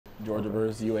Georgia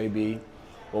versus UAB.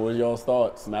 What was y'all's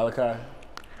thoughts, Malaki?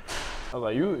 I was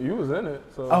like, you was in it,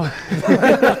 so Oh.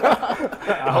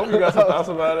 I hope you got some thoughts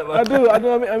about it. I do.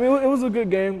 I mean, it was a good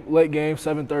game, late game,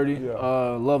 7:30. Yeah.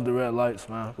 Love the red lights,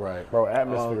 man. Right. Bro,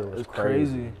 atmosphere was It's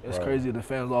crazy. It's Right. crazy. The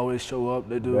fans always show up.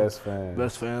 They do. Best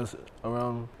fans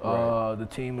around. Right. The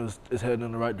team is heading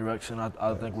in the right direction.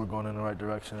 I think we're going in the right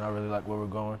direction. I really like where we're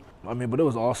going. I mean, but it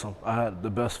was awesome. I had the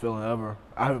best feeling ever.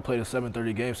 I haven't played a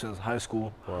 7:30 game since high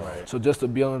school. Right. So just to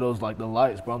be under those like the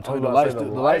lights, bro. I'm telling you, I was the about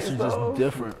to say, lights the are just lights,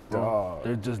 different, bro. Dog.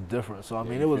 They're just different. So I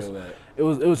mean, you it feel that.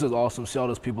 was just awesome. See all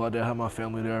those people out there. Have my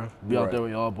family there. Be out Right. there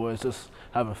with y'all boys, just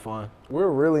having fun. We're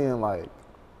really in like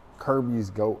Kirby's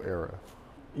GOAT era.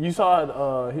 You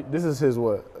saw it. This is his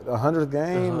what 100th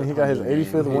game, and he got his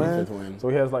 85th win. So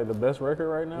he has like the best record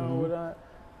right now with that.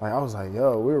 Like I was like,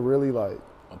 yo, we're really like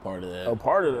A part of that. a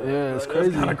part of that. Yeah, it's That's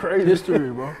crazy. kinda crazy.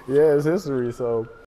 History, bro. Yeah, it's history. So